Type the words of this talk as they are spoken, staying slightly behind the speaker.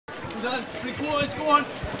Three-quarters, go on.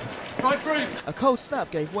 Right through. A cold snap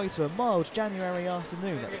gave way to a mild January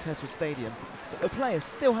afternoon at the Teswood Stadium, but the players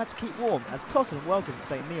still had to keep warm as Totton welcomed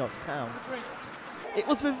St Neots town. It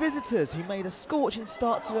was the visitors who made a scorching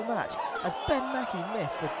start to the match as Ben Mackey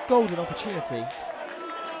missed a golden opportunity.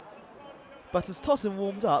 But as Totton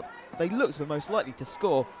warmed up, they looked the most likely to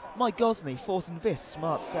score, Mike Gosney forcing this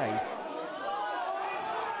smart save.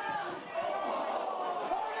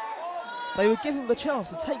 They were given the chance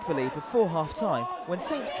to take the lead before half-time when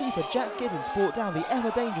Saints keeper Jack Giddens brought down the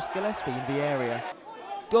ever-dangerous Gillespie in the area.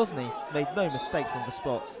 Gosney made no mistake from the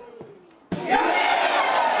spot.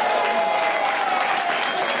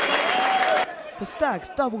 The Stags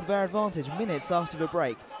doubled their advantage minutes after the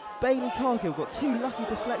break. Bailey Cargill got two lucky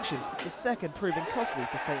deflections, the second proving costly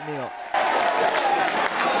for St Neots.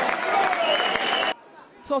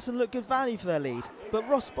 Totton looked good value for their lead, but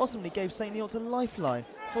Ross Bottomley gave St Neots a lifeline,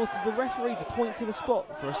 forcing the referee to point to the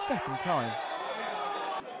spot for a second time.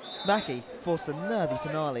 Mackey forced a nervy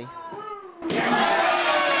finale.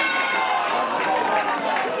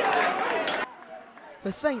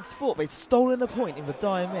 The Saints thought they'd stolen a point in the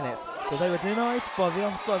dire minutes, but they were denied by the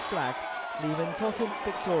offside flag, leaving Totton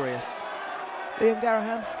victorious. Liam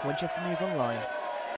Garahan, Winchester News Online.